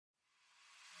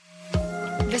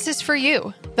This is for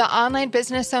you, the online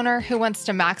business owner who wants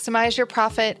to maximize your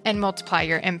profit and multiply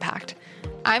your impact.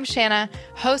 I'm Shanna,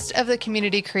 host of the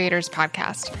Community Creators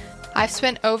Podcast. I've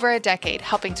spent over a decade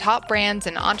helping top brands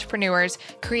and entrepreneurs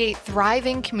create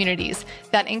thriving communities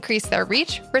that increase their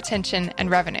reach, retention,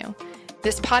 and revenue.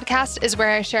 This podcast is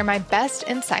where I share my best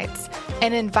insights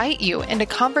and invite you into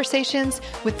conversations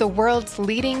with the world's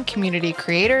leading community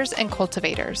creators and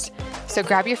cultivators. So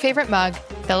grab your favorite mug,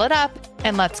 fill it up,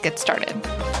 and let's get started.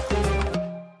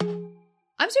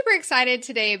 I'm super excited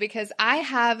today because I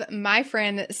have my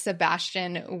friend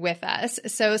Sebastian with us.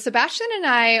 So Sebastian and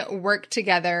I worked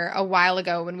together a while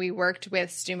ago when we worked with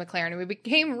Stu McLaren, and we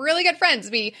became really good friends.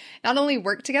 We not only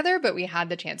worked together, but we had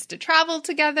the chance to travel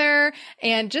together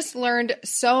and just learned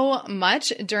so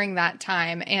much during that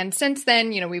time. And since then,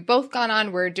 we've both gone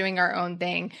on, we're doing our own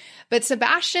thing. But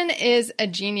Sebastian is a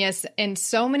genius in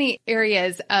so many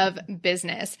areas of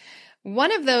business.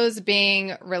 One of those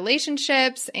being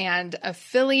relationships and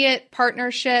affiliate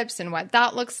partnerships and what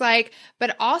that looks like,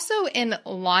 but also in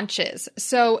launches.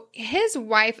 So his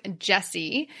wife,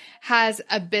 Jessie, has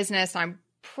a business. I'm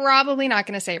probably not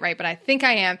going to say it right, but I think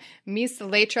I am. Mis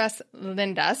Letras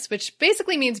Lindas, which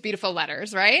basically means beautiful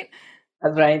letters, right?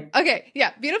 That's right. Okay.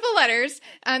 Yeah. Beautiful letters.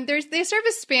 They serve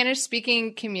a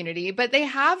Spanish-speaking community, but they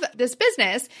have this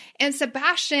business, and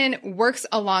Sebastian works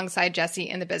alongside Jessie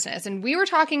in the business. And we were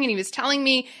talking, and he was telling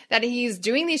me that he's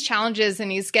doing these challenges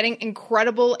and he's getting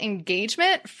incredible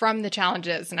engagement from the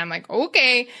challenges. And I'm like,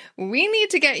 okay, we need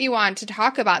to get you on to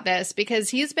talk about this, because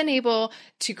he's been able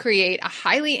to create a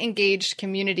highly engaged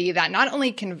community that not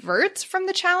only converts from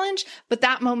the challenge, but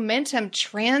that momentum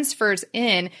transfers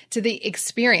in to the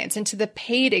experience, into the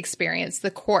paid experience,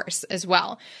 the course as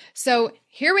well. So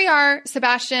here we are,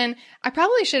 Sebastian. I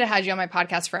probably should have had you on my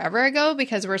podcast forever ago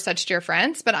because we're such dear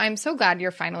friends, but I'm so glad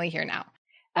you're finally here now.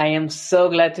 I am so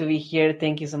glad to be here.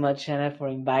 Thank you so much, Shanna, for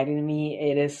inviting me.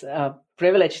 It is a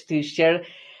privilege to share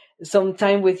some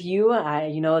time with you.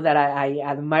 You know that I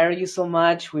admire you so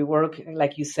much. We work,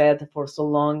 like you said, for so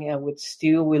long with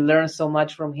Stu. We learn so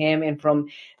much from him and from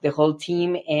the whole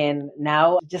team. And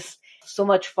now just so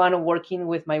much fun working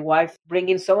with my wife,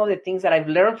 bringing some of the things that I've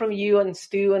learned from you and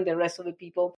Stu and the rest of the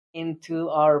people into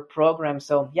our program.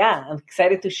 So yeah, I'm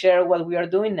excited to share what we are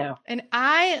doing now. And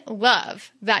I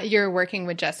love that you're working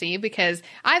with Jessie, because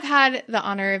I've had the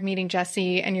honor of meeting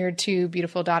Jessie and your two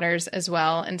beautiful daughters as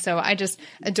well. And so I just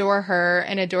adore her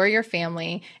and adore your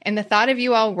family. And the thought of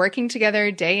you all working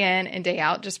together day in and day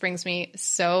out just brings me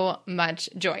so much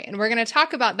joy. And we're going to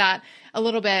talk about that a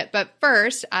little bit. But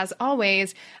first, as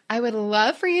always, I would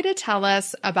love for you to tell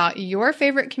us about your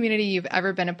favorite community you've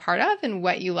ever been a part of and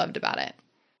what you loved about it.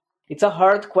 It's a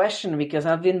hard question because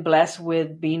I've been blessed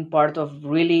with being part of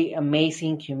really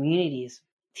amazing communities.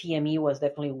 TME was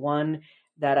definitely one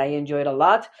that I enjoyed a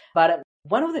lot. But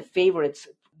one of the favorites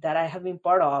that I have been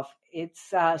part of,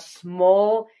 it's a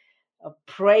small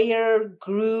prayer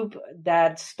group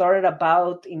that started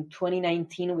about in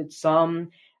 2019 with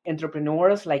some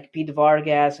entrepreneurs like Pete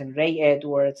Vargas and Ray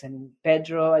Edwards and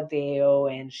Pedro Adeo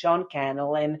and Sean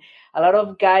Cannell, and a lot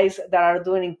of guys that are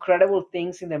doing incredible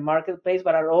things in the marketplace,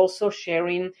 but are also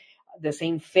sharing the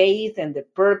same faith and the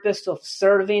purpose of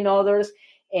serving others.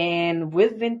 And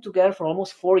we've been together for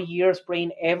almost 4 years,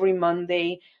 praying every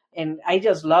Monday. And I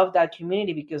just love that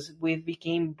community because we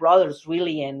became brothers,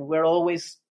 really. And we're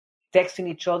always texting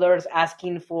each other,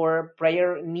 asking for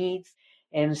prayer needs,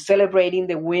 and celebrating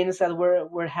the wins that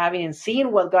we're having and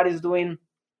seeing what God is doing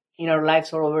in our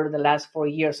lives over the last 4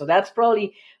 years. So that's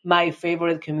probably my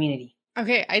favorite community.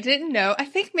 Okay, I didn't know. I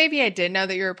think maybe I did know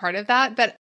that you were a part of that,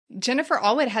 but Jennifer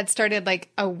Allwood had started like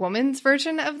a woman's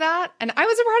version of that. And I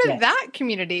was a part of that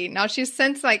community. Now she's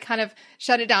since like kind of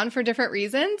shut it down for different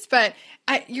reasons, but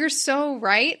you're so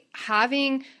right.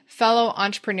 Having fellow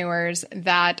entrepreneurs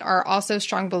that are also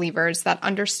strong believers that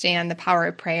understand the power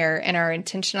of prayer and are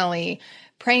intentionally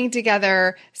praying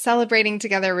together, celebrating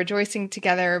together, rejoicing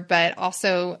together, but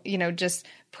also, just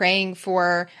praying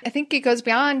for, I think it goes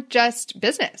beyond just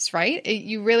business, right?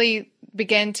 You really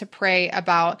begin to pray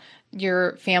about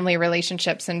your family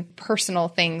relationships and personal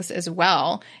things as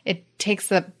well. It takes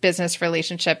the business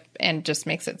relationship and just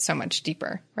makes it so much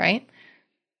deeper, right?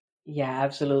 Yeah,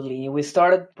 absolutely. We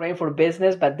started praying for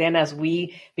business, but then as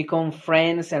we become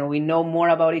friends and we know more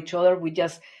about each other, we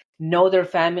just know their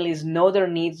families, know their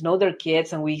needs, know their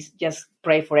kids, and we just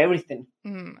pray for everything.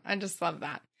 I just love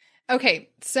that. Okay,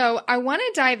 so I want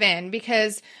to dive in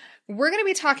because we're going to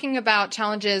be talking about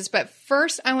challenges, but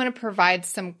first I want to provide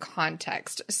some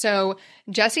context. So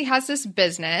Jessie has this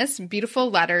business, Beautiful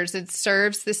Letters. It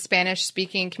serves the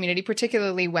Spanish-speaking community,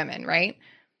 particularly women, right?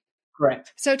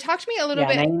 Correct. So talk to me a little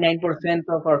Yeah, bit. 99%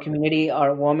 of our community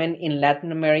are women in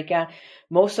Latin America.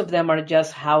 Most of them are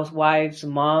just housewives,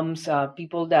 moms,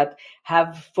 people that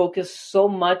have focused so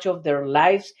much of their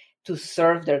lives to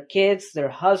serve their kids, their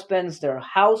husbands, their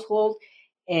household,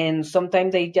 and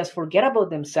sometimes they just forget about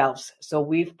themselves. So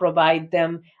we've provided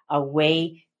them a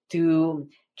way to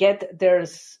get their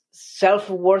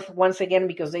self-worth once again,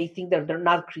 because they think that they're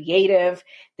not creative.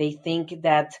 They think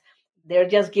that they're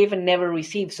just give and never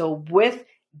receive. So with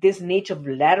this niche of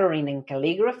lettering and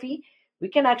calligraphy, we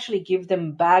can actually give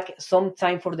them back some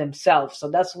time for themselves.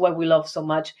 So that's why we love so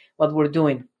much what we're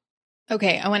doing.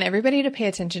 Okay, I want everybody to pay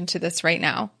attention to this right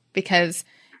now, because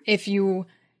if you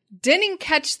didn't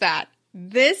catch that,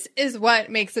 this is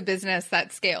what makes a business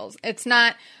that scales. It's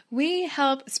not, we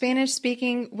help Spanish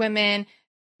speaking women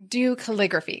do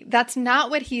calligraphy. That's not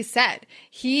what he said.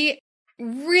 He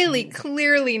really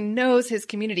clearly knows his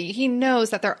community. He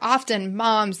knows that they're often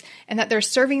moms and that they're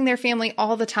serving their family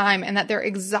all the time and that they're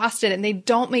exhausted and they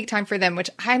don't make time for them,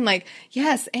 which I'm like,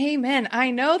 yes, amen.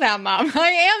 I know that mom. I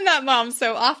am that mom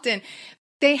so often.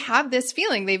 They have this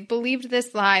feeling, they've believed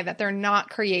this lie that they're not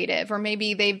creative, or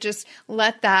maybe they've just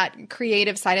let that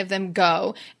creative side of them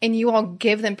go, and you all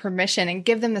give them permission and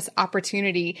give them this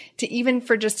opportunity to, even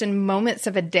for just in moments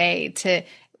of a day, to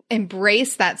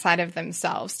embrace that side of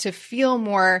themselves, to feel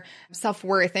more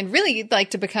self-worth, and really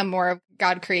like to become more of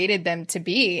God created them to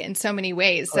be in so many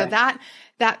ways. Correct. So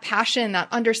that passion, that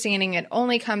understanding, it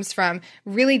only comes from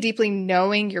really deeply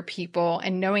knowing your people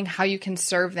and knowing how you can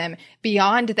serve them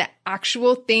beyond the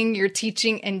actual thing you're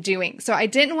teaching and doing. So I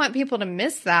didn't want people to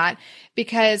miss that,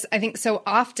 because I think so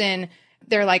often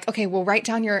they're like, okay, well, write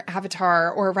down your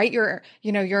avatar, or write your,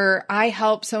 I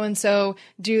help so-and-so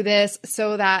do this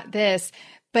so that this.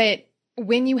 But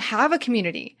when you have a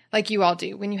community like you all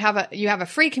do, when you have a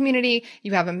free community,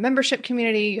 you have a membership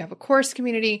community, you have a course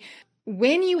community,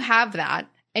 when you have that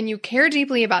and you care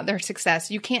deeply about their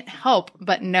success, you can't help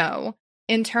but know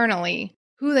internally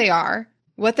who they are,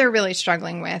 what they're really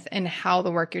struggling with, and how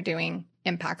the work you're doing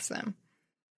impacts them.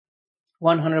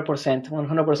 100%,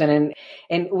 100%.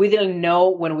 And we didn't know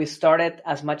when we started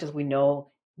as much as we know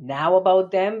now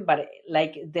about them, but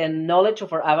like the knowledge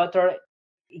of our avatar,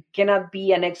 it cannot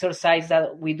be an exercise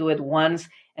that we do it once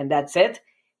and that's it.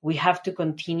 We have to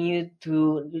continue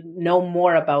to know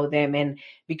more about them. And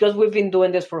because we've been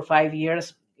doing this for 5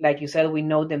 years, like you said, we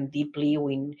know them deeply.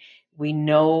 We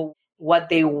know what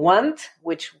they want,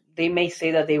 which they may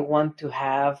say that they want to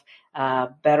have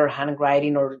better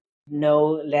handwriting or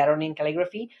no lettering and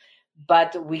calligraphy,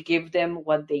 but we give them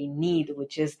what they need,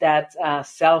 which is that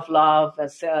self-love,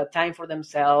 time for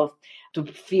themselves, to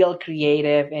feel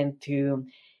creative and to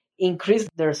increase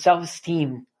their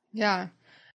self-esteem. Yeah.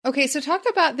 Okay, so talk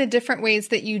about the different ways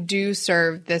that you do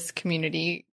serve this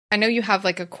community. I know you have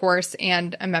like a course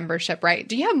and a membership, right?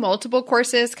 Do you have multiple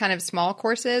courses, kind of small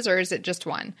courses, or is it just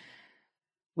one?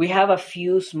 We have a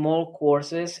few small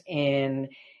courses, and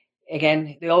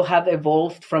again, they all have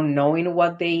evolved from knowing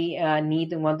what they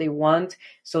need and what they want.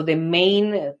 So the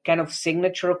main kind of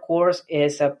signature course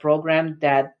is a program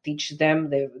that teaches them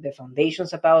the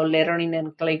foundations about lettering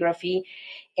and calligraphy,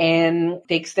 and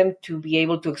takes them to be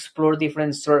able to explore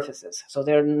different surfaces. So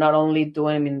they're not only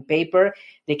doing them in paper,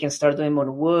 they can start doing them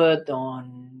on wood,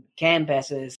 on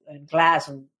canvases, on glass,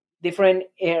 on different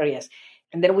areas.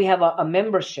 And then we have a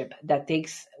membership that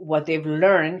takes what they've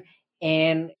learned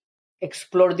and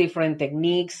explore different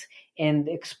techniques and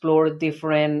explore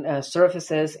different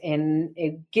surfaces, and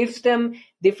it gives them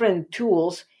different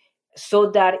tools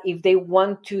so that if they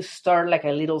want to start like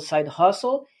a little side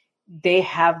hustle, they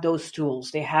have those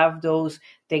tools, they have those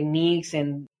techniques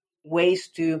and ways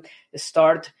to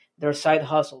start their side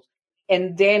hustles.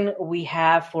 And then we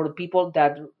have, for people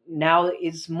that now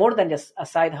it's more than just a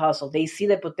side hustle, they see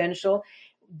the potential,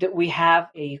 that we have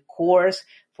a course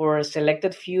for a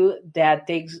selected few that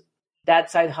takes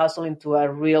that side hustle into a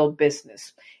real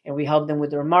business. And we help them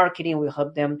with their marketing. We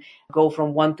help them go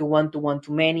from one to one to one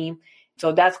to many.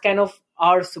 So that's kind of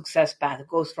our success path. It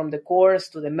goes from the course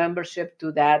to the membership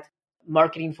to that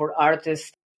marketing for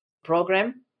artists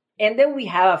program. And then we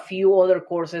have a few other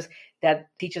courses that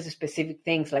teach us specific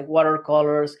things like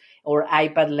watercolors or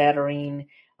iPad lettering,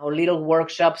 or little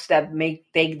workshops that may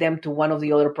take them to one of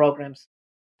the other programs.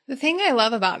 The thing I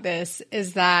love about this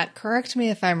is that, correct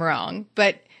me if I'm wrong,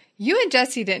 but you and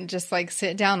Jesse didn't just like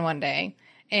sit down one day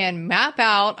and map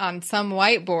out on some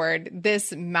whiteboard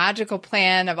this magical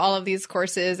plan of all of these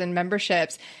courses and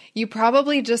memberships. You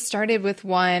probably just started with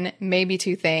one, maybe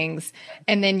two things,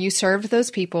 and then you served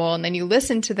those people, and then you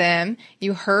listened to them,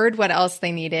 you heard what else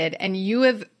they needed, and you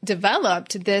have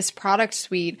developed this product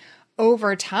suite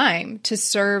over time to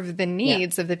serve the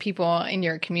needs of the people in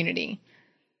your community?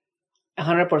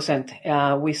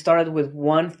 100%. We started with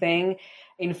one thing.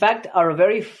 In fact, our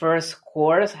very first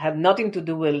course had nothing to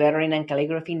do with lettering and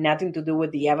calligraphy, nothing to do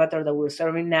with the avatar that we're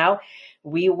serving now.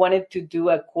 We wanted to do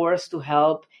a course to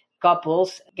help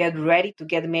couples get ready to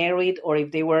get married, or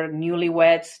if they were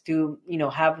newlyweds to,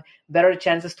 have better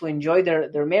chances to enjoy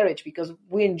their marriage, because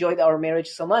we enjoyed our marriage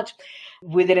so much.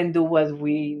 We didn't do what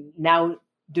we now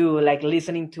do, like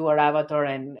listening to our avatar,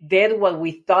 and did what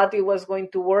we thought it was going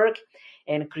to work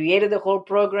and created the whole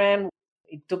program.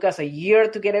 It took us a year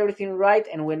to get everything right.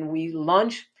 And when we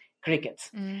launched,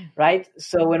 crickets, right?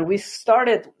 So when we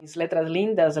started Mis Letras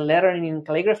Lindas, a lettering and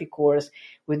calligraphy course,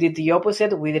 we did the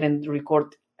opposite. We didn't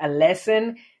record a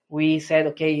lesson. We said,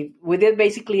 okay, we did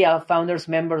basically a founders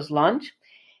members lunch.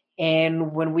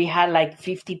 And when we had like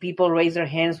 50 people raise their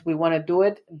hands, we want to do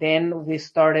it, then we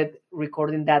started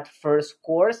recording that first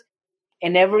course.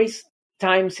 And every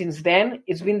time since then,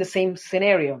 it's been the same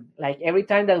scenario. Like every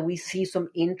time that we see some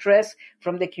interest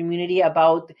from the community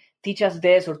about teach us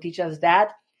this or teach us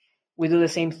that, we do the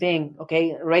same thing.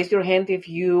 Okay, raise your hand if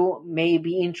you may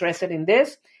be interested in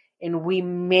this, and we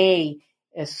may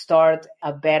start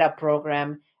a beta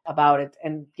program about it.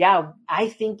 And yeah, I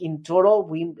think in total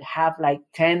we have like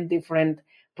 10 different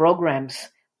programs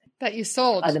that you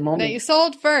sold at the moment. That you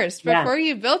sold first before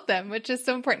you built them, which is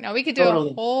so important. Now we could do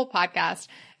a whole podcast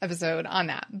episode on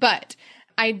that, but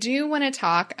I do want to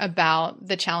talk about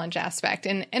the challenge aspect.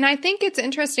 And I think it's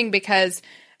interesting because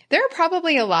there are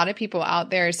probably a lot of people out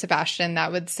there, Sebastian,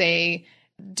 that would say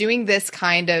doing this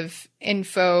kind of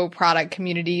info product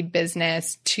community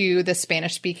business to the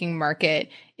Spanish speaking market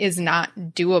is not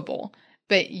doable.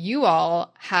 But you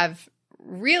all have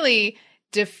really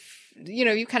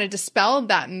you kind of dispelled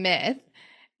that myth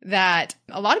that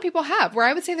a lot of people have, where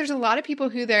I would say there's a lot of people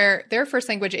who their first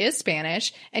language is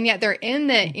Spanish, and yet they're in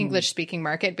the English speaking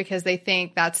market because they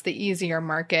think that's the easier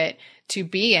market to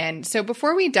be in. So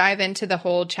before we dive into the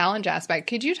whole challenge aspect,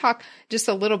 could you talk just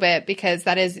a little bit, because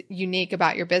that is unique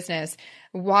about your business,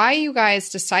 why you guys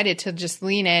decided to just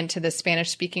lean into the Spanish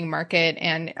speaking market?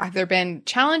 And have there been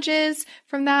challenges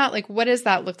from that? Like, what does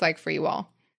that look like for you all?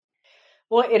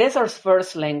 Well, it is our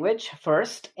first language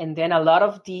first, and then a lot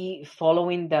of the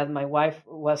following that my wife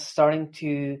was starting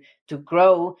to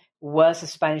grow was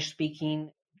Spanish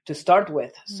speaking to start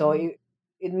with. So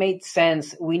it made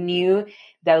sense. We knew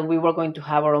that we were going to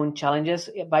have our own challenges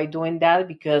by doing that,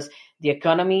 because the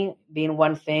economy being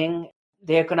one thing,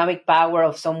 the economic power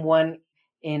of someone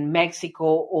in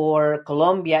Mexico or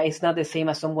Colombia is not the same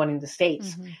as someone in the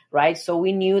States, right? So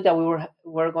we knew that we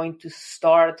were going to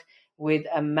start with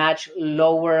a much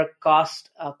lower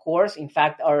cost course. In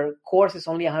fact, our course is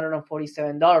only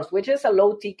 $147, which is a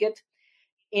low ticket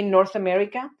in North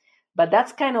America, but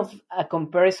that's kind of a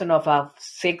comparison of a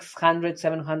 $600,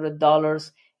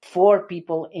 $700 for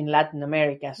people in Latin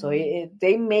America. So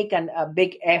they make a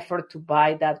big effort to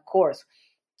buy that course.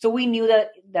 So we knew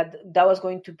that was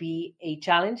going to be a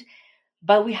challenge,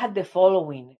 but we had the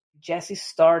following. Jessie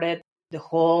started the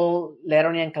whole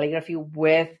lettering and calligraphy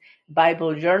with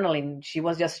Bible journaling. She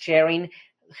was just sharing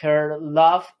her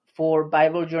love for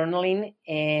Bible journaling,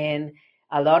 and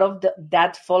a lot of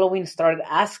that following started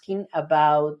asking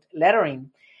about lettering.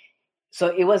 So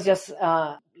it was just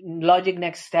a logic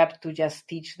next step to just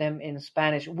teach them in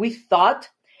Spanish. We thought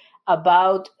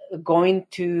about going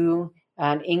to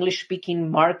an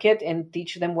English-speaking market and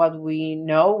teach them what we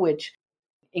know, which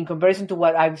in comparison to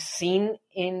what I've seen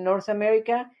in North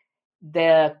America,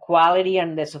 the quality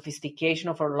and the sophistication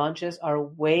of our lunches are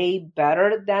way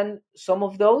better than some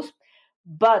of those,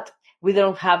 but we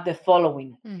don't have the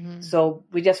following. So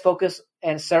we just focus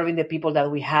on serving the people that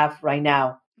we have right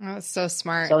now. Oh, that's so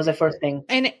smart. So that was the first thing.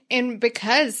 And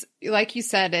because, like you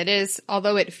said, it is,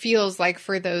 although it feels like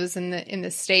for those in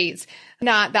the States,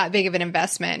 not that big of an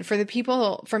investment,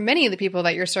 for many of the people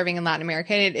that you're serving in Latin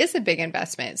America, it is a big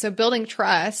investment. So building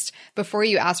trust before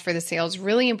you ask for the sale is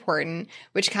really important,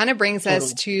 which kind of brings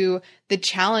us to the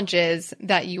challenges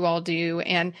that you all do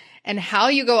and how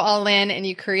you go all in and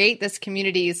you create this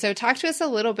community. So talk to us a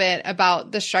little bit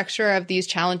about the structure of these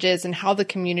challenges and how the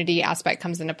community aspect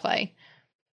comes into play.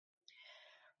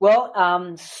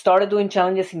 Well, started doing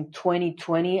challenges in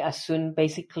 2020 as soon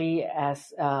basically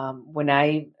as when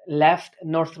I left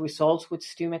North Results with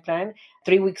Stu McLaren.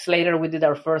 3 weeks later, we did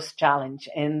our first challenge.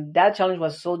 And that challenge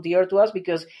was so dear to us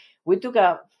because we took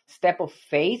a step of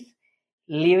faith,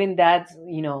 leaving that,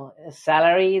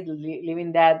 salary,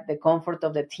 leaving that the comfort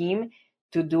of the team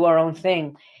to do our own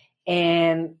thing.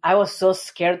 And I was so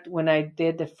scared when I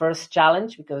did the first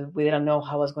challenge because we didn't know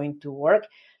how it was going to work.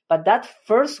 But that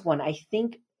first one, I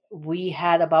think, we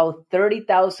had about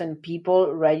 30,000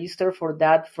 people register for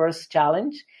that first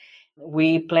challenge.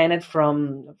 We planned it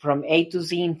from A to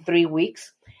Z in 3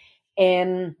 weeks.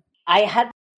 And I had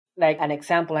like an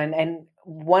example, and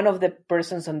one of the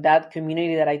persons in that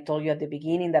community that I told you at the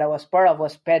beginning that I was part of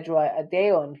was Pedro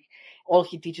Adeo, and all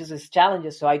he teaches is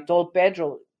challenges. So I told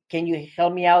Pedro, can you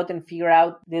help me out and figure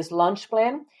out this launch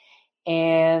plan?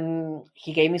 And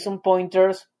he gave me some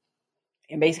pointers.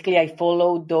 And basically, I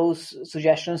followed those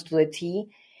suggestions to the T.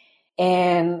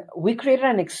 And we created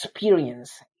an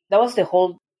experience. That was the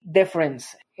whole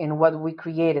difference in what we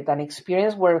created, an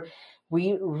experience where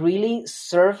we really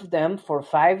served them for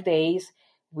 5 days.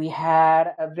 We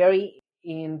had a very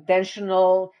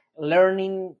intentional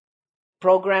learning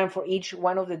program for each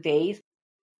one of the days.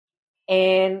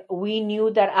 And we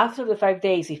knew that after the 5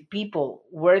 days, if people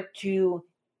were to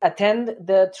attend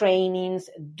the trainings,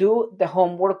 do the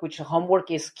homework, which homework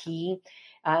is key,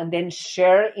 and then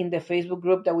share in the Facebook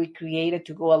group that we created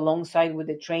to go alongside with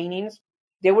the trainings,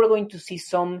 they were going to see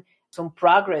some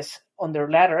progress on their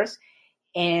letters.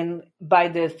 And by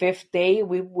the 5th day,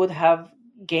 we would have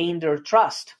gained their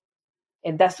trust.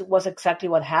 And that was exactly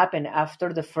what happened.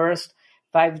 After the first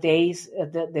 5 days,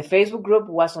 the Facebook group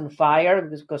was on fire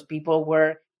because people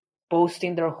were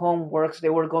posting their homeworks. They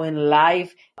were going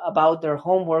live about their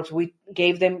homeworks. We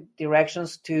gave them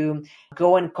directions to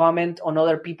go and comment on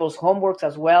other people's homeworks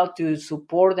as well, to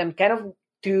support them,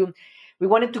 we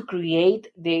wanted to create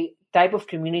the type of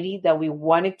community that we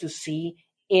wanted to see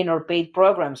in our paid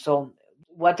program. So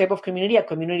what type of community? A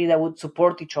community that would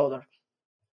support each other.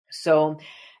 So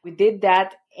we did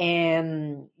that,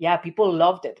 and yeah, people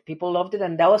loved it.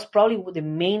 And that was probably the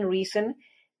main reason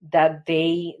that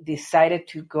they decided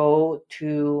to go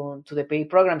to the paid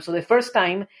program. So the first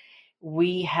time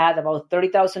we had about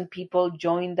 30,000 people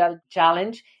join that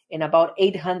challenge, and about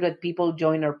 800 people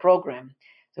joined our program.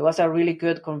 So it was a really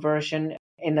good conversion.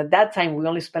 And at that time, we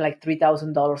only spent like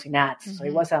 $3,000 in ads. Mm-hmm. So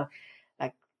it was a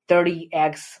like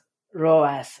 30x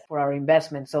ROAS for our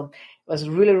investment. So it was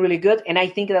really, really good. And I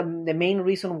think that the main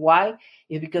reason why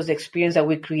is because the experience that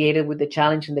we created with the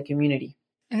challenge in the community.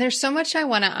 And there's so much I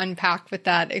want to unpack with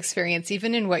that experience,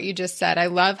 even in what you just said. I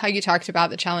love how you talked about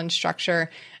the challenge structure,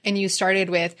 and you started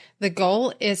with the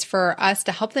goal is for us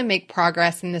to help them make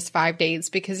progress in this 5 days,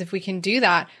 because if we can do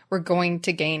that, we're going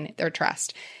to gain their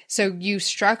trust. So you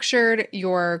structured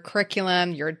your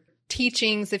curriculum, your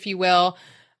teachings, if you will,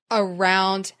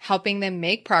 around helping them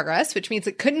make progress, which means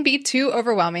it couldn't be too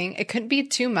overwhelming. It couldn't be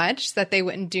too much that they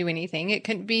wouldn't do anything. It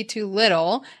couldn't be too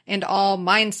little and all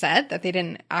mindset that they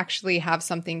didn't actually have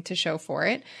something to show for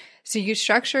it. So you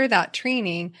structure that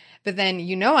training, but then,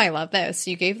 I love this.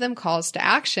 You gave them calls to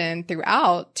action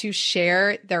throughout to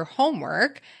share their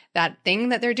homework, that thing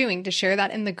that they're doing, to share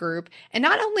that in the group, and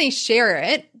not only share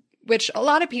it, which a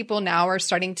lot of people now are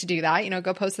starting to do that,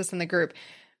 go post this in the group,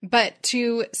 but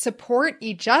to support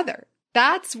each other.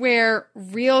 That's where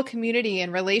real community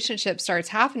and relationship starts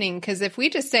happening. Because if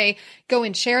we just say, go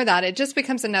and share that, it just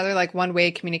becomes another like one-way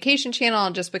communication channel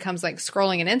and just becomes like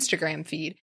scrolling an Instagram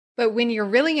feed. But when you're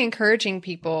really encouraging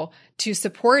people to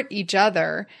support each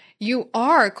other, you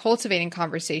are cultivating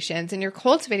conversations and you're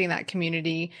cultivating that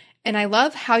community. And I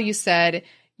love how you said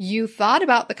you thought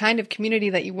about the kind of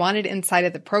community that you wanted inside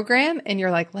of the program. And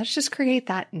you're like, let's just create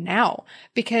that now.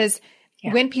 Because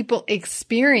when people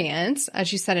experience,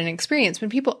 as you said, when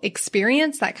people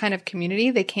experience that kind of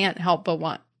community, they can't help but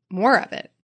want more of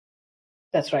it.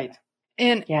 That's right.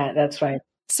 And yeah, that's right.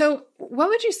 So what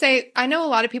would you say? I know a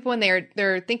lot of people when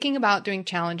they're thinking about doing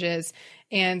challenges,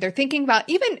 and they're thinking about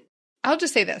I'll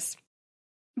just say this.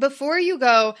 Before you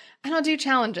go, I don't do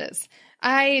challenges,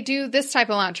 I do this type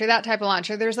of launch or that type of launch,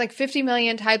 or there's like 50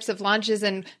 million types of launches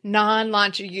and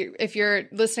non-launch. If you're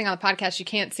listening on the podcast, you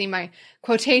can't see my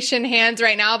quotation hands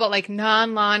right now, but like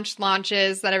non-launch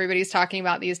launches that everybody's talking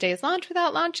about these days, launch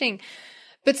without launching.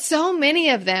 But so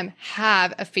many of them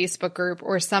have a Facebook group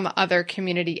or some other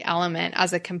community element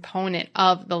as a component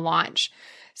of the launch.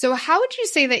 So how would you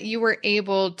say that you were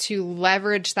able to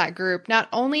leverage that group, not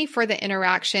only for the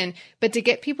interaction, but to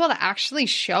get people to actually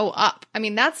show up? I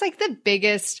mean, that's like the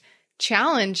biggest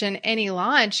challenge in any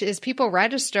launch is people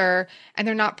register and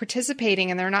they're not participating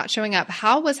and they're not showing up.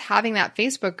 How was having that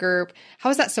Facebook group, how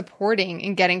was that supporting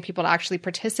in getting people to actually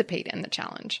participate in the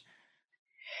challenge?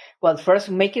 Well, first,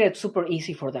 making it super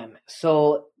easy for them.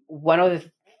 So one of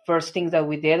the first things that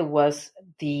we did was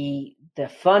the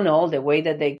funnel, the way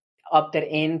that they opted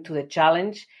into the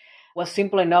challenge was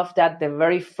simple enough that the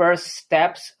very first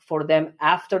steps for them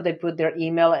after they put their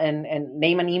email and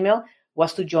name and email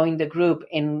was to join the group.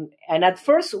 And at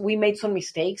first we made some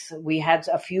mistakes. We had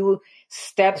a few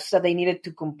steps that they needed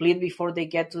to complete before they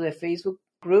get to the Facebook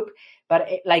group, but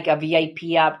like a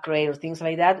VIP upgrade or things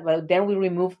like that. But then we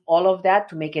removed all of that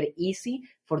to make it easy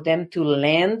for them to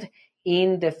land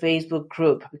in the Facebook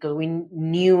group, because we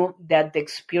knew that the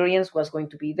experience was going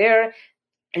to be there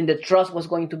and the trust was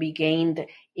going to be gained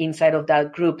inside of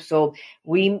that group. So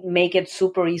we make it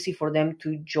super easy for them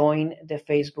to join the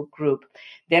Facebook group.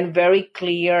 Then very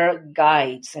clear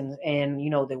guides and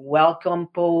the welcome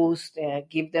post,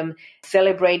 give them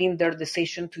celebrating their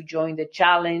decision to join the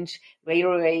challenge,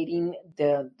 reiterating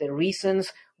the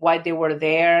reasons why they were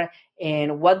there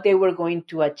and what they were going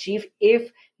to achieve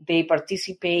if they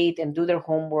participate and do their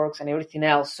homeworks and everything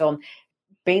else. So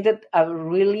painted a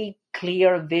really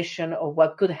clear vision of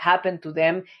what could happen to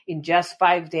them in just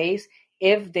 5 days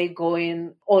if they go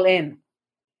in all in.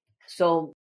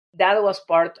 So that was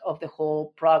part of the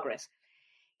whole progress.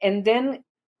 And then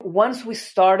once we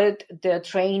started the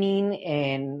training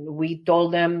and we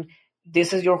told them,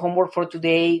 this is your homework for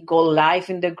today, go live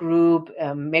in the group,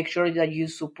 make sure that you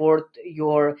support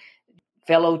your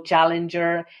fellow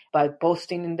challenger by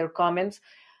posting in their comments.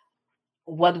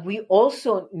 What we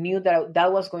also knew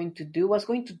that was going to do was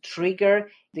going to trigger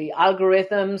the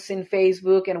algorithms in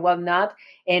Facebook and whatnot.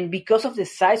 And because of the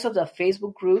size of the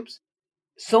Facebook groups,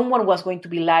 someone was going to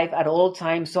be live at all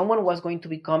times. Someone was going to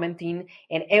be commenting.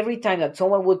 And every time that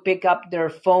someone would pick up their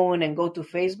phone and go to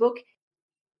Facebook,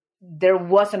 there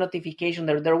was a notification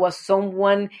there. There was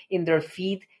someone in their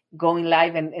feed going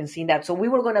live and seeing that. So we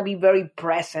were going to be very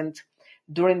present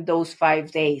during those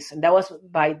 5 days. And that was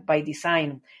by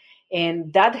design.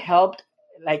 And that helped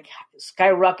like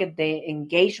skyrocket the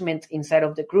engagement inside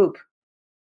of the group.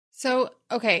 So,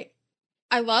 okay.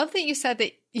 I love that you said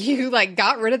that you like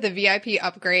got rid of the VIP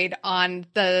upgrade on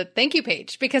the thank you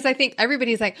page, because I think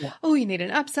everybody's like, oh, you need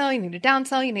an upsell, you need a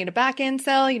downsell, you need a back end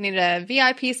sell, you need a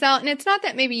VIP sell. And it's not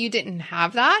that maybe you didn't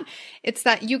have that. It's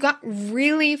that you got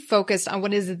really focused on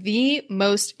what is the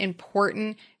most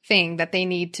important thing that they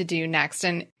need to do next.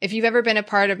 And if you've ever been a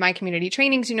part of my community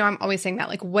trainings, you know, I'm always saying that,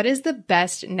 like, what is the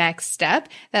best next step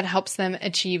that helps them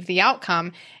achieve the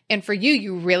outcome? And for you,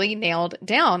 you really nailed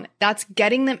down. That's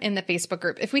getting them in the Facebook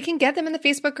group. If we can get them in the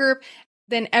Facebook group,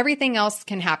 then everything else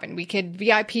can happen. We could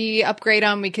VIP upgrade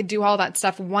them. We could do all that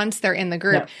stuff once they're in the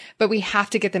group, but we have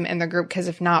to get them in the group, because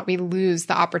if not, we lose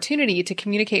the opportunity to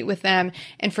communicate with them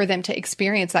and for them to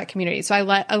experience that community. So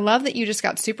I love that you just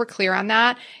got super clear on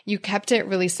that. You kept it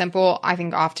really simple. I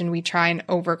think often we try and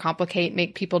overcomplicate,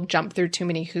 make people jump through too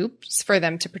many hoops for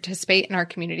them to participate in our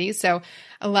community. So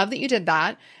I love that you did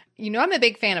that. You know, I'm a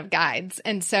big fan of guides.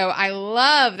 And so I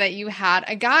love that you had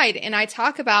a guide. And I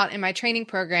talk about in my training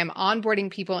program, onboarding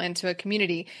people into a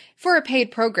community for a paid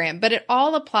program, but it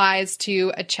all applies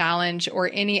to a challenge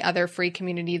or any other free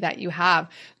community that you have,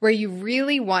 where you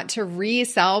really want to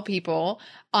resell people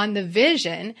on the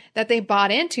vision that they bought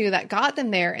into that got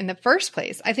them there in the first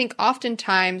place. I think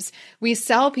oftentimes we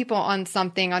sell people on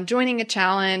something, on joining a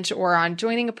challenge or on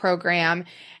joining a program,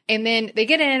 and then they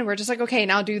get in, we're just like, okay,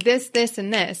 now do this, this,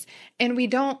 and this. And we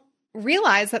don't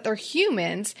realize that they're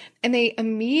humans and they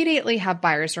immediately have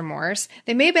buyer's remorse.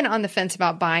 They may have been on the fence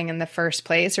about buying in the first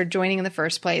place or joining in the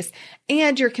first place,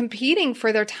 and you're competing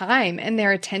for their time and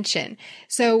their attention.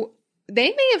 So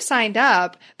they may have signed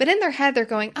up, but in their head, they're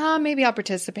going, maybe I'll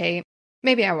participate.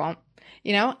 Maybe I won't.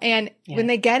 You know, and when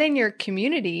they get in your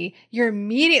community, you're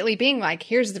immediately being like,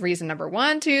 here's the reason number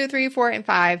 1, 2, 3, 4, and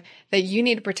 5 that you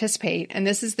need to participate. And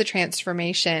this is the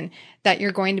transformation that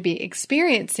you're going to be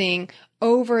experiencing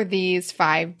over these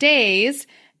 5 days.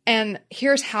 And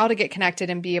here's how to get connected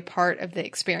and be a part of the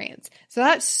experience. So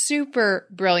that's super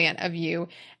brilliant of you.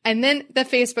 And then the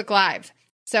Facebook Live.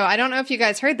 So I don't know if you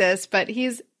guys heard this, but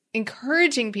he's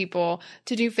encouraging people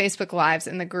to do Facebook Lives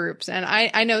in the groups. And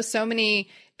I know so many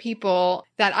people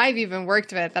that I've even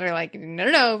worked with that are like,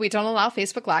 no, we don't allow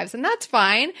Facebook Lives. And that's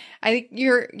fine. I think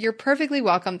you're perfectly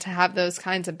welcome to have those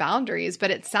kinds of boundaries,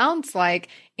 but it sounds like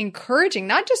encouraging,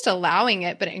 not just allowing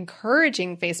it, but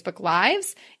encouraging Facebook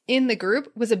Lives in the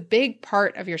group was a big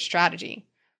part of your strategy.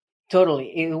 Totally.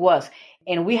 It was.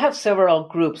 And we have several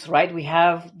groups, right? We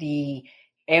have the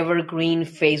evergreen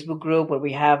Facebook group where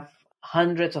we have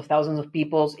hundreds of thousands of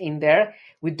people in there.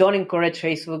 We don't encourage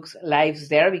Facebook's lives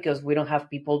there because we don't have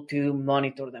people to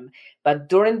monitor them. But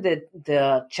during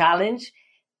the challenge,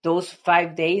 those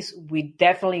 5 days, we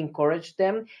definitely encourage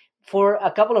them for a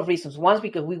couple of reasons. One,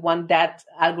 because we want that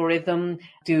algorithm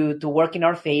to work in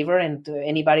our favor, and to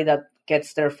anybody that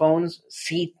gets their phones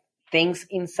see things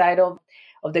inside of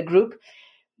the group.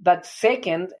 But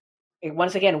second,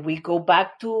 once again, we go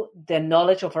back to the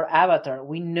knowledge of our avatar.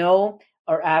 We know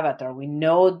our avatar. We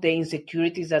know the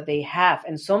insecurities that they have.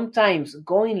 And sometimes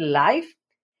going live,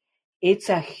 it's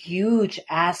a huge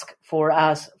ask for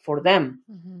us, for them.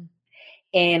 Mm-hmm.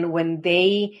 And when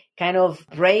they kind of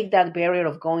break that barrier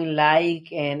of going live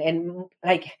and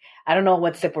like, I don't know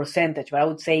what's the percentage, but I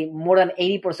would say more than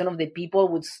 80% of the people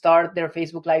would start their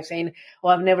Facebook Live saying, oh,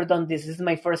 I've never done this. This is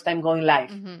my first time going live.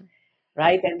 Mm-hmm.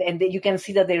 Right? And you can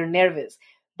see that they're nervous.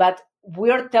 But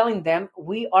we are telling them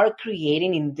we are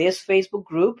creating in this Facebook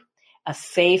group a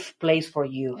safe place for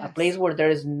you, yes. A place where there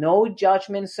is no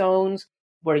judgment zones,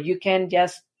 where you can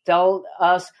just tell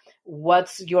us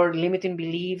what's your limiting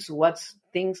beliefs, what's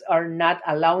things are not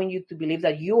allowing you to believe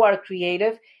that you are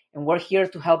creative, and we're here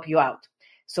to help you out.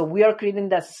 So we are creating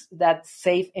that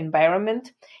safe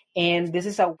environment, and this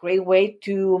is a great way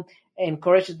to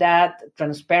encourage that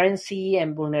transparency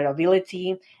and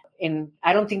vulnerability. And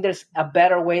I don't think there's a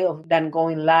better way than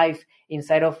going live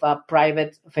inside of a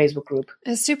private Facebook group.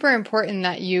 It's super important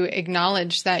that you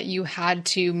acknowledge that you had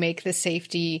to make the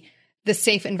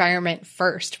safe environment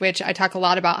first, which I talk a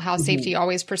lot about how safety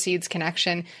always precedes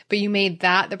connection, but you made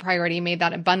that the priority, made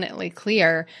that abundantly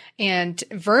clear and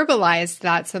verbalized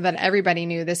that so that everybody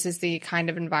knew this is the kind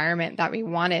of environment that we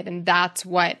wanted. And that's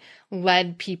what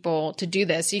led people to do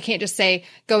this. You can't just say,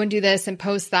 go and do this and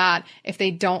post that if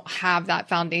they don't have that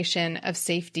foundation of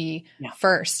safety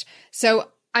first. So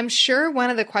I'm sure one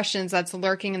of the questions that's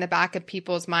lurking in the back of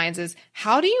people's minds is,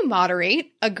 how do you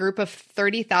moderate a group of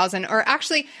 30,000? Or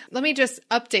actually, let me just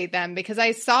update them, because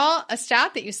I saw a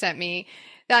stat that you sent me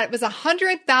that it was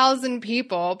 100,000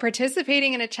 people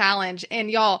participating in a challenge.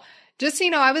 And y'all, just so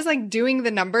you know, I was like doing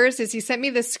the numbers as he sent me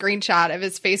this screenshot of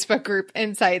his Facebook group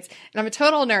insights. And I'm a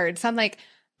total nerd. So I'm like,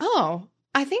 oh,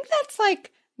 I think that's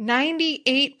like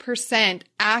 98%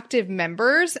 active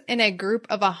members in a group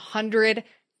of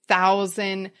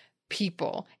 100,000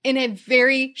 people in a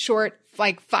very short,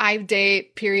 like 5-day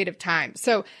period of time.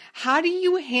 So how do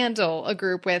you handle a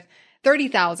group with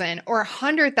 30,000 or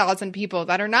 100,000 people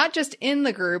that are not just in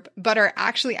the group, but are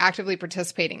actually actively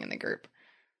participating in the group?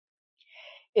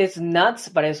 It's nuts,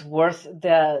 but it's worth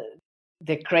the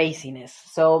craziness.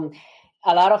 So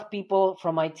a lot of people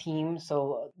from my team,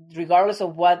 so regardless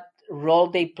of what role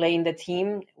they play in the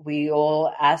team, we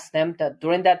all ask them that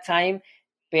during that time,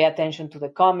 pay attention to the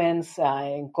comments,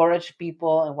 encourage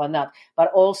people and whatnot.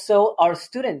 But also our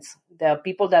students, the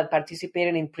people that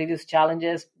participated in previous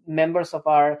challenges, members of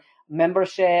our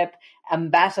membership,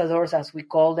 ambassadors, as we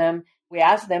call them, we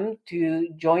ask them to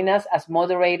join us as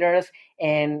moderators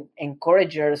and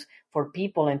encouragers for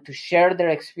people and to share their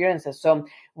experiences. So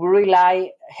we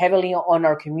rely heavily on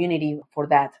our community for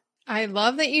that. I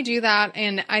love that you do that.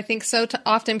 And I think so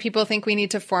often people think we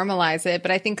need to formalize it,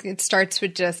 but I think it starts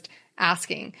with just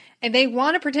asking. And they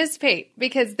want to participate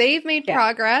because they've made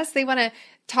progress. They want to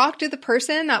talk to the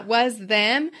person that was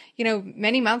them,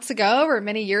 many months ago or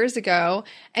many years ago,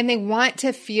 and they want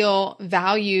to feel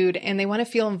valued and they want to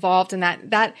feel involved in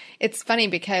that. It's funny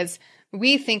because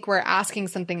we think we're asking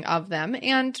something of them,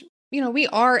 and we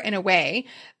are in a way,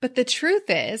 but the truth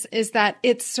is that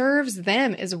it serves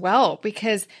them as well,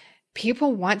 because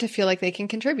people want to feel like they can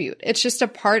contribute. It's just a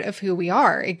part of who we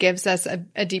are. It gives us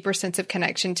a deeper sense of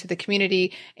connection to the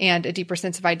community and a deeper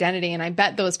sense of identity. And I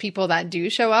bet those people that do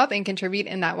show up and contribute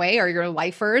in that way are your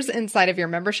lifers inside of your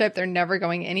membership. They're never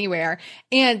going anywhere.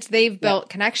 And they've built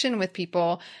connection with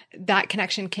people. That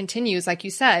connection continues, like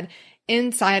you said,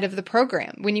 inside of the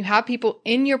program. When you have people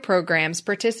in your programs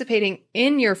participating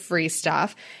in your free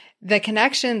stuff, the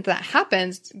connection that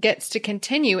happens gets to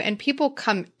continue, and people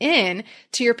come in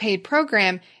to your paid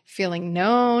program feeling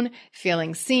known,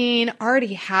 feeling seen,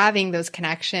 already having those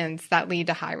connections that lead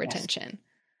to high retention.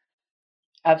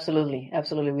 Absolutely.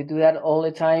 Absolutely. We do that all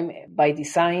the time by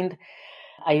design.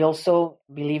 I also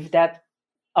believe that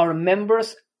our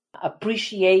members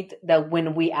appreciate that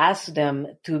when we ask them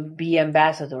to be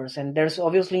ambassadors, and there's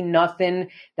obviously nothing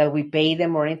that we pay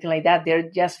them or anything like that.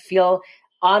 They just feel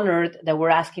honored that we're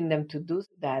asking them to do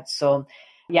that. So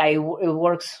it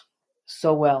works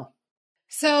so well.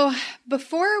 So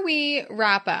before we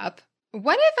wrap up,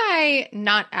 what have I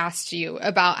not asked you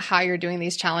about how you're doing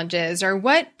these challenges, or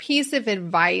what piece of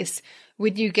advice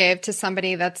would you give to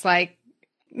somebody that's like,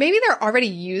 maybe they're already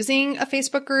using a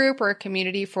Facebook group or a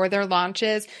community for their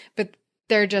launches, but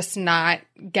they're just not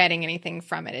getting anything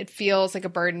from it. It feels like a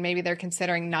burden. Maybe they're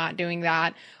considering not doing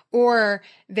that, or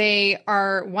they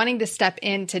are wanting to step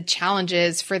into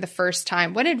challenges for the first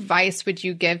time. What advice would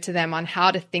you give to them on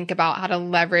how to think about how to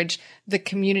leverage the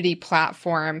community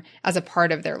platform as a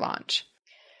part of their launch?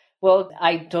 Well,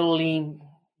 I totally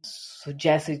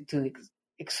suggest it to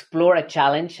explore a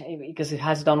challenge because it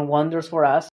has done wonders for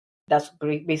us. That's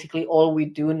basically all we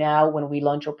do now when we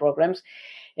launch our programs.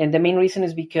 And the main reason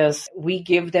is because we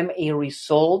give them a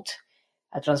result,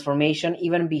 a transformation,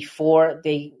 even before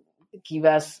they give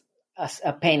us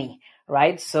a penny,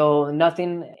 right? So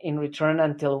nothing in return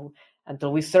until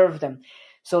we serve them.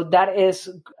 So that is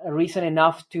a reason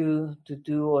enough to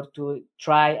do or to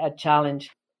try a challenge.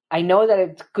 I know that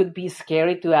it could be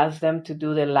scary to ask them to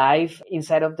do the live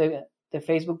inside of the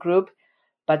Facebook group,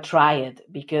 but try it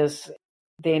because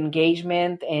the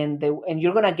engagement and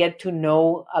you're going to get to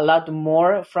know a lot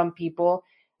more from people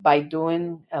by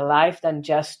doing a live than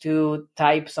just to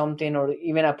type something or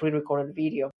even a pre-recorded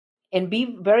video. And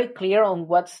be very clear on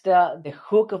what's the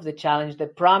hook of the challenge, the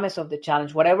promise of the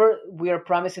challenge, whatever we are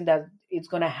promising that it's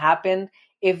going to happen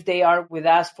if they are with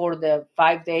us for the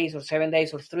 5 days or 7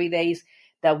 days or 3 days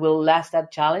that will last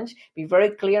that challenge. Be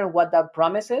very clear on what that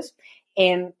promise is.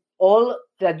 And all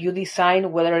that you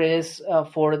design, whether it is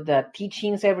for the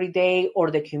teachings every day or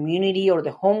the community or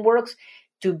the homeworks,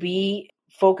 to be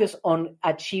focused on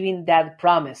achieving that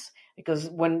promise. Because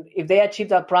if they achieve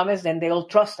that promise, then they'll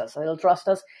trust us. They'll trust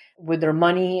us with their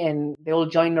money and they'll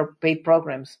join our paid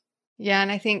programs. Yeah.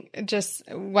 And I think just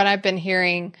what I've been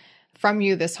hearing from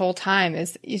you this whole time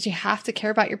is you have to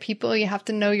care about your people. You have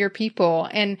to know your people.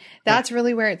 And that's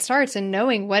really where it starts, and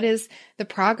knowing what is the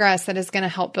progress that is going to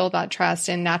help build that trust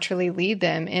and naturally lead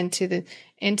them into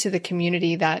the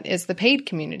community that is the paid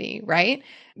community, right?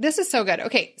 This is so good.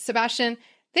 Okay, Sebastian,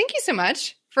 thank you so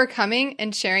much for coming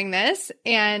and sharing this.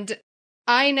 And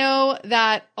I know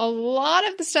that a lot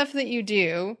of the stuff that you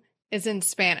do is in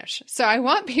Spanish. So I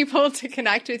want people to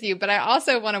connect with you, but I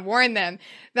also want to warn them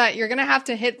that you're going to have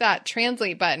to hit that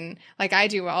translate button like I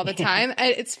do all the time.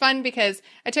 It's fun because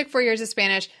I took 4 years of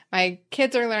Spanish. My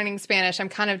kids are learning Spanish. I'm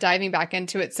kind of diving back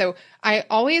into it. So I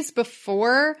always,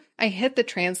 before I hit the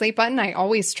translate button, I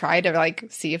always try to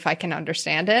see if I can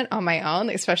understand it on my own,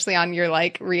 especially on your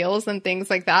reels and things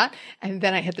like that. And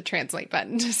then I hit the translate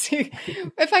button to see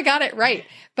if I got it right.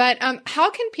 But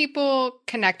how can people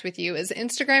connect with you? Is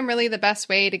Instagram really the best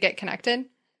way to get connected?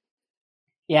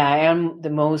 Yeah, I am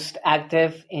the most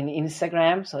active in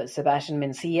Instagram. So it's Sebastian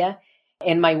Mencía.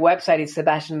 And my website is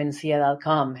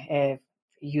sebastianmencia.com. If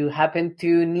you happen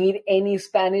to need any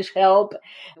Spanish help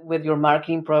with your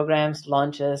marketing programs,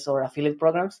 launches, or affiliate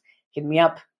programs, hit me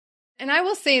up. And I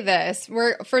will say this,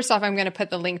 first off, I'm going to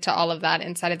put the link to all of that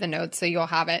inside of the notes so you'll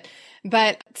have it.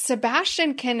 But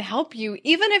Sebastian can help you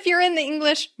even if you're in the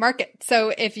English market.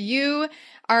 So if you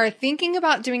are thinking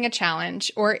about doing a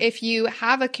challenge, or if you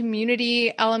have a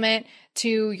community element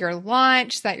to your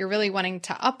launch that you're really wanting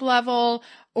to up level,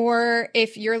 or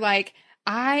if you're like,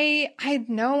 I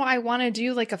know I want to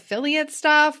do affiliate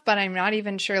stuff, but I'm not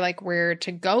even sure where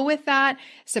to go with that.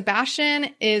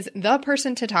 Sebastian is the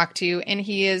person to talk to, and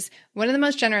he is one of the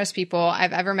most generous people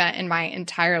I've ever met in my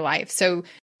entire life. So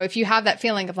if you have that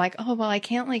feeling of oh, well, I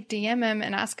can't DM him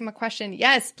and ask him a question.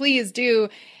 Yes, please do.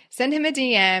 Send him a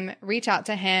DM, reach out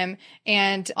to him.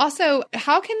 And also,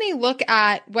 how can they look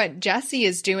at what Jessie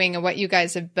is doing and what you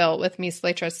guys have built with Mis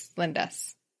Letras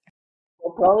Lindas?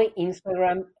 Well, probably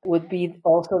Instagram would be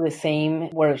also the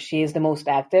same, where she is the most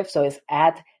active. So it's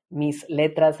at Mis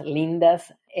Letras Lindas.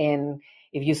 And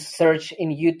if you search in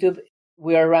YouTube,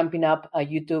 we are ramping up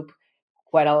YouTube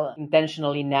quite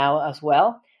intentionally now as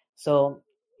well. So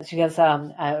she has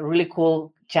a really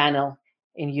cool channel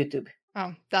in YouTube.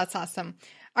 Oh, that's awesome.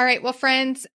 All right. Well,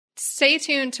 friends, stay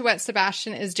tuned to what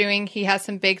Sebastian is doing. He has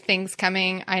some big things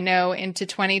coming, I know, into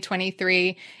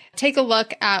 2023. Take a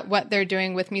look at what they're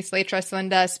doing with Mis Letras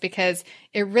Lindas, because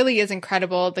it really is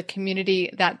incredible, the community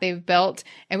that they've built.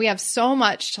 And we have so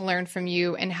much to learn from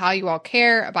you and how you all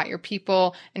care about your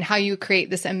people and how you create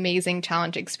this amazing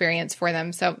challenge experience for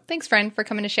them. So thanks, friend, for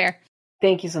coming to share.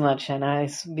 Thank you so much, Anna.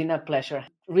 It's been a pleasure.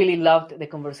 Really loved the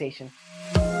conversation.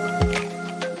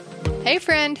 Hey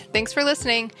friend, thanks for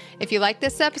listening. If you like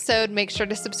this episode, make sure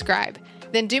to subscribe.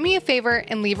 Then do me a favor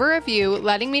and leave a review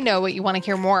letting me know what you want to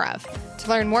hear more of. To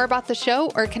learn more about the show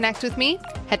or connect with me,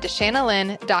 head to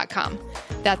shanalynn.com.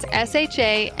 That's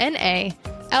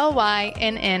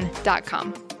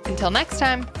SHANALYNN.com. Until next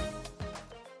time.